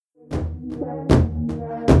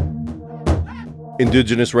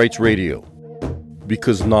Indigenous Rights Radio,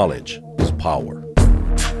 because knowledge is power.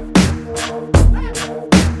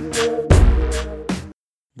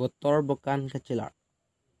 Botor Bokan Kachelar.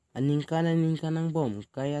 Aningkan ang bom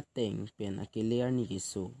kaya teng pen Kachelar ni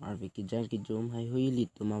kiso arvi kijang kijum hai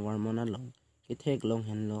huilit tumawar monalong kithek long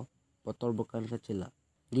henlo Botor Bokan Kachelar.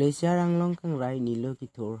 Glacier ang long kang rai nilo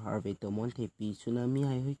kithor arvi tomon tepi tsunami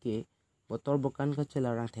hai huike Botor Bokan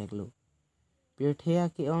Kachelar ang theklo. Pirthea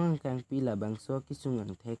ki ong kang pila bangso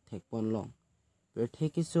kisungang thek pon long. Pirthe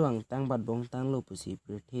kisuang tang bat bong tang lo pusi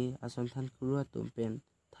pirthe ason than kurua tumpen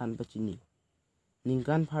than pachini.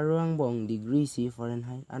 Ningkan paruang bong degree C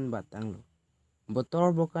Fahrenheit an bat tang lo.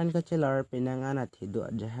 Botor Bokan Kachelar penangan at hido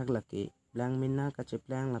ajahag laki blang minna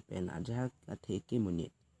kacheplang lapen ajahag at heki munit.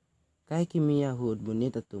 Kay kimia hud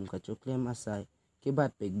munit atum kachuklem asay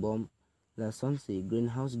kibat pig bomb la sonsi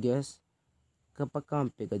greenhouse gas kapakam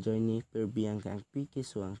pegajoyni perbiang kang piki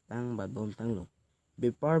suang tang bat bom tang lo.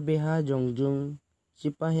 Bepar beha jongjung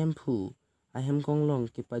sipahem phu ahem konglong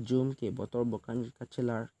ke pajum ke Botor Bokan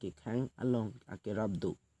Kachelar ke khang along ake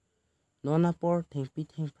rabdu. Nona por thengpi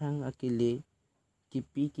thengprang akile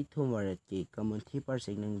kipi kithumwaret ke kamunthi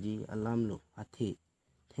parsek nangji alam lo athi.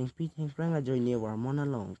 Thengpi thengprang ajoyni warmon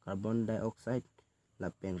along carbon dioxide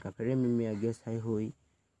lapen kapere mimia gas hai hui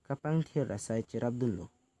kapang thir asai cherabdun lo.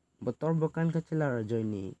 Botor Bokan Kachelar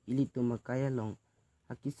ajoyni ilitu makaya long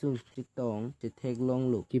akisung tritong chethek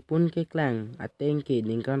long lo kipun ke klang ateng ke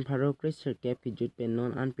ningkan pharo pressure cap kijut pen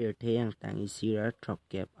non an per theyang tang isira truck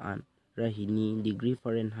cap an rahini degree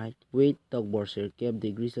Fahrenheit weight tok borser cap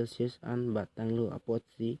degree Celsius an batang lo apot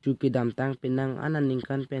si chuki dam tang penang an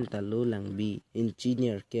ningkan pen talo lang bi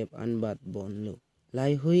engineer cap an bat bon lo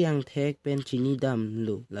lai hui ang thek pen chini dam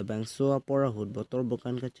lo labang so apora hud Botor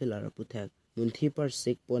Bokan Kachelar aputhek munthi par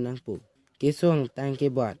sek ponang pu kesong tang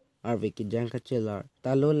ke bat arve kijang Kachelar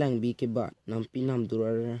talo lang bi ke bat nampi nam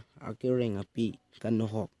durar akireng api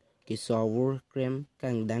kanohok ke sawur krem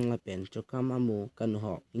kang dang lapen chokam amu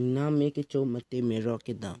kanohok ingna me ke cho mate mero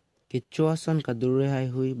ke dam ke choason kadure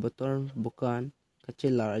hai hui Botor Bokan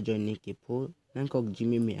Kachelar ajoni ke pho nang kok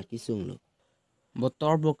jimi me akisung lo.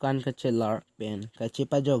 Botor Bokan Kachelar pen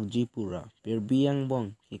kachepajok jipura perbiang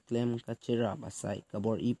bong ke klem kachera basai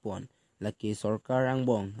kabor ipon laki sorkar ang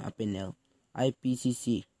bong apenel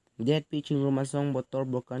IPCC det pitching rumasong Botor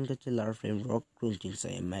Bokan Kachelar framework krunching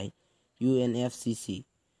sa MI UNFCC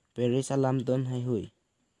Paris alam don hai hui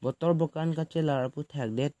Botor Bokan Kachelar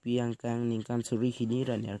aputhak det piang kang ningkan suri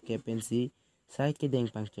hiniran kepensi sai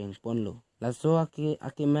kedeng pangcheng ponlo laso ake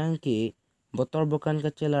mang ke Botor Bokan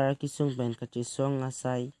Kachelar kisung pen kachisong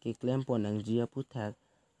asai ke klempon ang jia puthak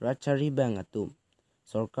rachari bang atum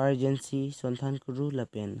Sorkar agency sonthan kuru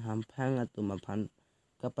lapen hamphang atum aphan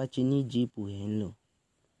kapachini ji puhenlo.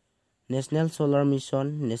 National Solar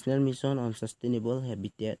Mission, National Mission on Sustainable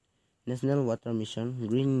Habitat, National Water Mission,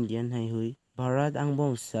 Green Indian hai hui Bharat ang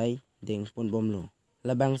bong sai deng pon bomlo.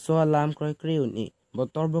 Labang so alam kroy kriun i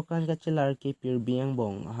Botor Bokan Kachelar ke pirbiang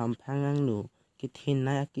bong hamphang ang nu kithin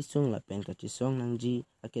na akisung lapen kachisong nangji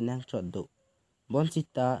akinang choddo. Bon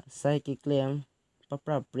sita sai ke klem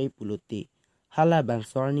papra pre puluti. Hala bang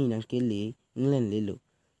sorni nang kili England lilo.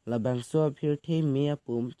 Labang so appear te mea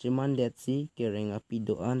pum ciman det si kereng api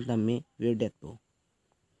doan tame wirdet po.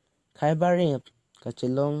 Kaibaring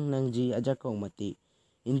kachelong nang ji ajakong mati.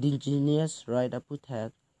 Indigenous right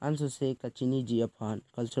aputhak anso se kachini ji upon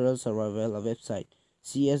cultural survival a website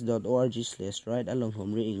cs.org/right along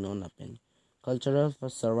homri ignon lapen. Cultural for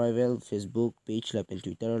survival Facebook page lapen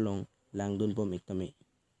Twitter along langdun pom iktame.